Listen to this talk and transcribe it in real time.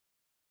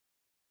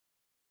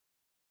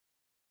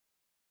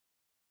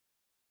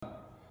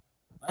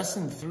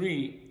Lesson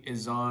 3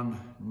 is on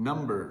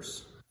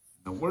numbers.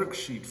 The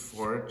worksheet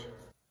for it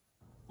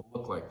will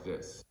look like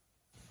this.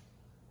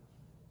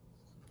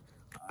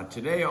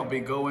 Today I'll be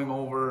going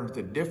over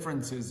the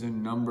differences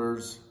in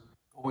numbers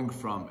going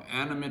from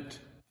animate to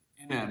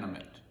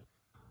inanimate.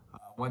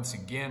 Once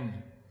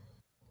again,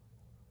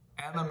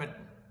 animate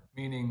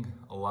meaning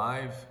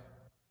alive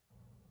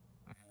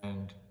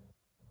and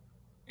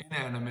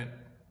inanimate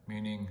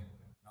meaning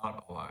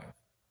not alive.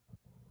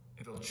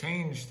 It'll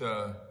change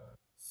the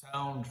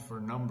sound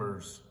for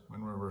numbers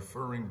when we're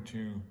referring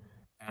to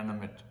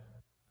animate as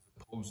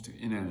opposed to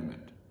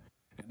inanimate.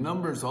 And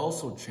numbers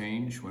also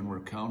change when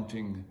we're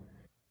counting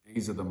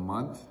days of the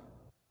month,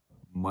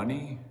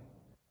 money,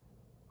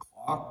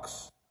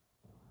 clocks,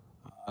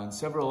 and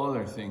several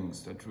other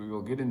things that we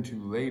will get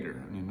into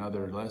later in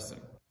another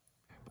lesson.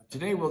 But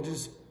today we'll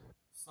just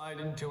slide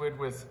into it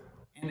with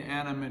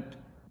inanimate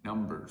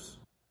numbers,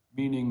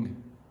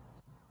 meaning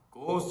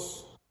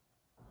gos,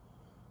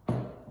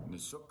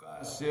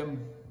 nisukasim,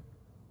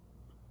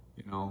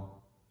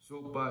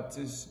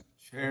 sopatis,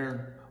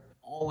 chair,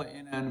 all the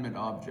inanimate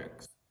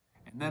objects.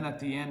 And then at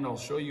the end I'll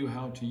show you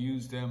how to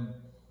use them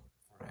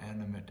for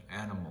animate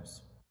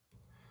animals.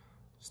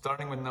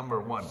 Starting with number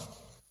 1.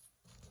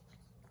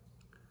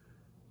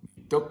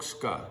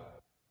 Tukska,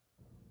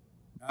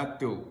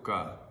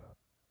 natuka,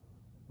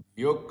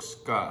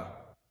 yukska,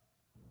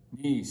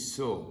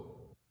 niso,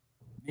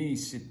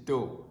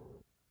 nisito,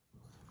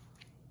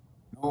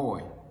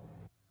 noi,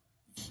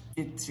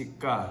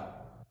 itzika,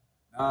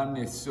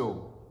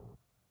 naneso,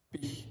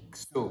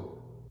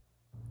 pixo,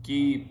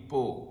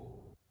 kipo,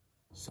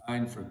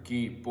 sign for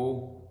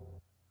kipo,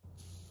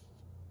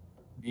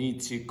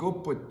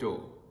 nitsikopoto,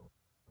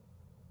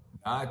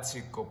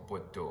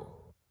 natsikopoto,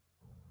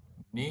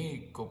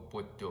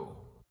 nikopoto,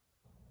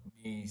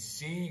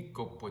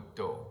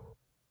 nisikopoto,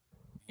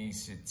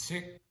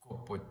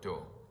 nisitsikopoto,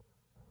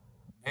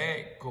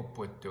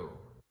 nekopoto,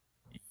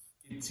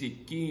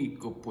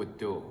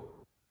 itzikikopoto,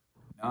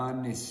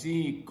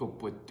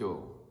 nanesikopoto,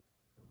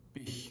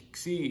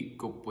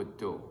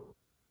 pixikopoto,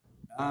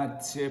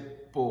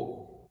 natsepo.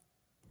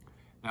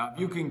 Now, if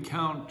you can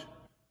count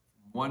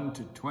 1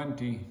 to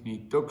 20,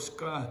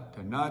 nitukska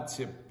to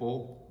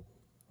natsepo,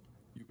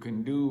 you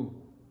can do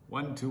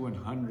 1 to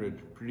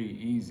 100 pretty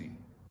easy.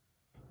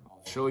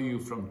 I'll show you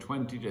from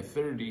 20 to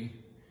 30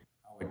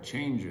 how it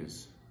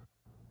changes.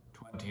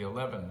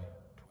 2011,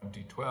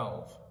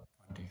 2012,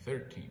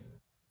 2013.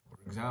 For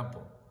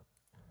example,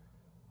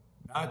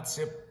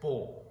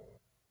 natsepo,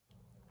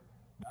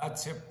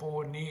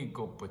 natsepo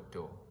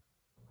nikopoto,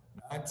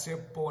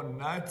 natsepo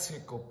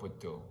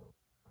natsikopoto,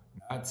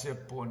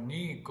 natsepo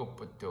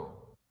nikopoto,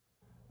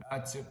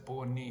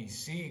 natsepo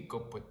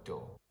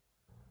nisikopoto,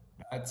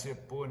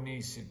 natsepo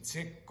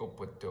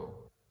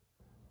nisitsikopoto,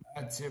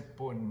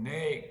 natsepo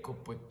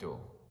nekopoto,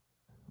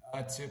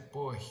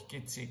 natsepo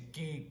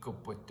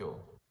hikitsikikopoto,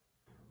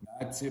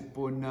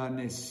 natsepo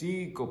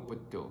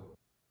nanesikopoto,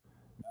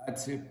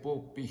 natsepo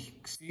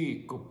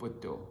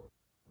pixikopoto,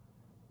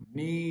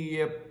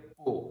 niepo.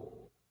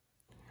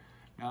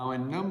 Now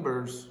in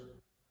numbers,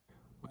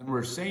 when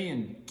we're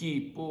saying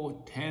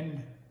kipo,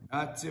 10,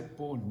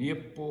 natsepo,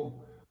 niepo,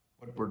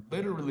 what we're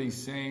literally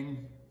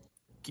saying,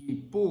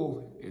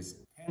 kipo is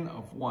 10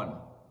 of 1.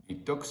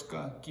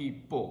 Nitukska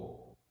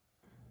kipo.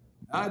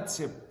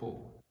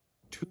 Natsepo,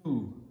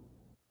 2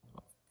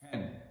 of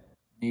 10.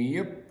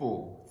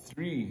 Niepo,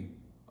 3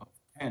 of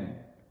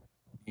 10.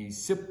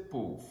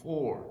 Nisipo,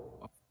 4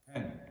 of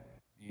 10.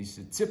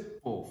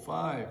 Nisitsipo,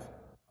 5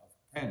 of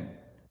 10.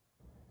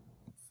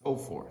 And so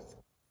forth.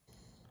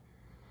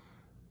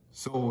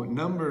 So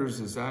numbers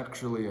is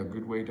actually a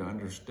good way to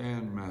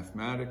understand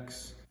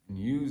mathematics and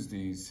use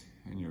these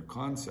in your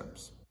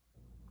concepts.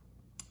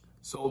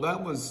 So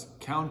that was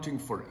counting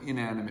for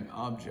inanimate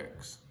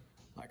objects.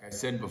 Like I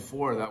said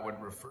before, that would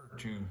refer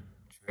to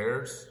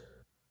chairs,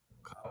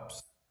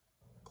 cups,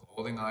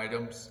 clothing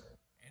items,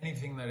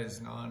 anything that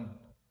is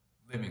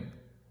non-living.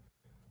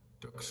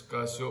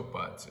 Tukska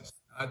sopatis,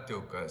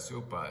 natuka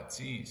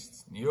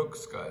sopatis,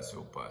 nyukska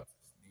sopatis,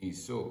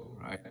 niso,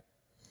 right?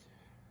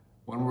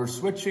 When we're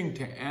switching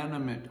to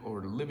animate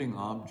or living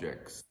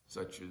objects,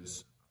 such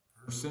as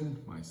a person,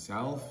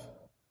 myself,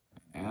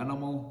 an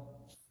animal,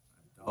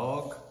 a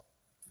dog,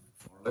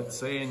 or let's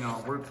say in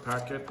our work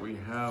packet we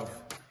have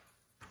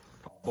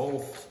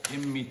both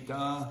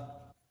imita,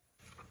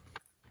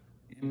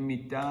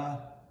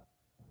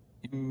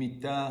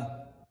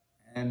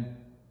 and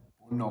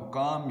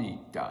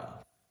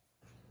punokamita.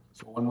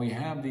 So when we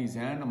have these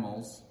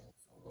animals,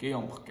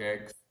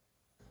 keomkegs,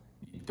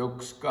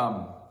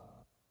 nitukskam,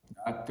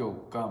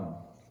 natokam,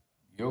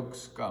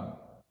 yokskam,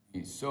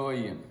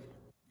 nisoyim,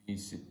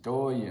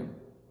 nisitoyim,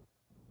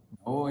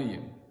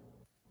 noyim,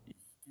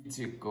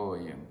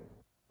 ichitsikoyim,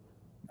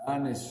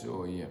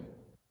 nanesoyim,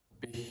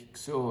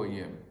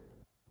 pixoyim,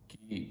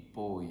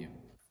 kipoyim.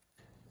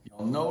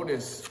 You'll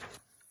notice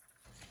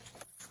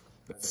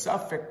the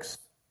suffix,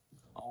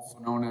 also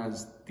known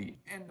as the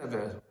end of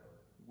the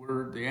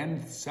word, the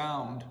end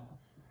sound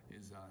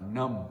is a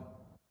num,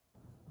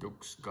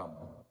 dukskam.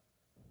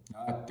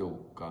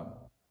 Natokam,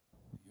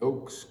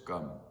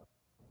 Yokskam,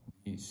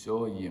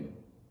 Nisoyim,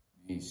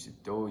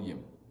 Nisitoyim.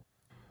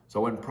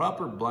 So in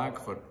proper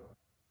Blackfoot,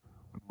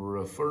 when we're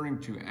referring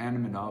to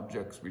animate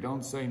objects, we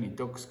don't say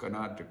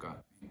Nitokskanatika,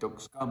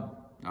 Nitokskam,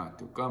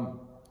 Natukam.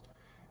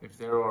 If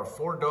there are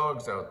 4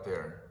 dogs out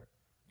there,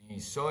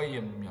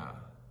 Nisoyimya,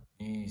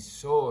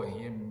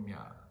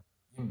 Nisoyimya,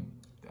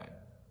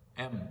 that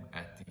M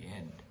at the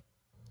end.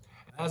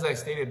 And as I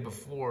stated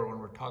before, when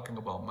we're talking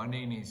about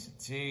Monday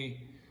Nisitsi,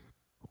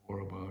 or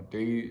about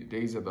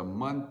days of the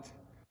month,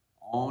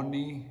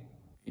 Oni,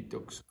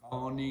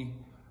 Itokskani,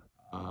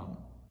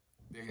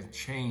 they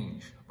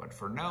change. But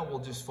for now, we'll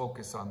just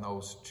focus on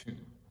those 2,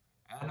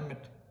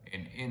 animate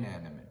and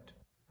inanimate.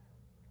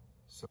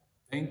 So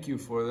thank you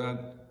for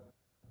that.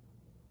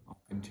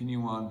 I'll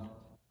continue on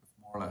with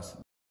more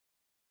lessons.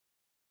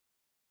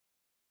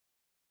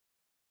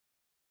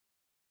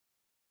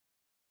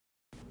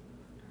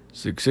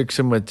 Siksik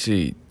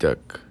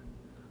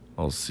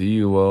I'll see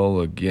you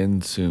all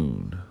again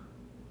soon.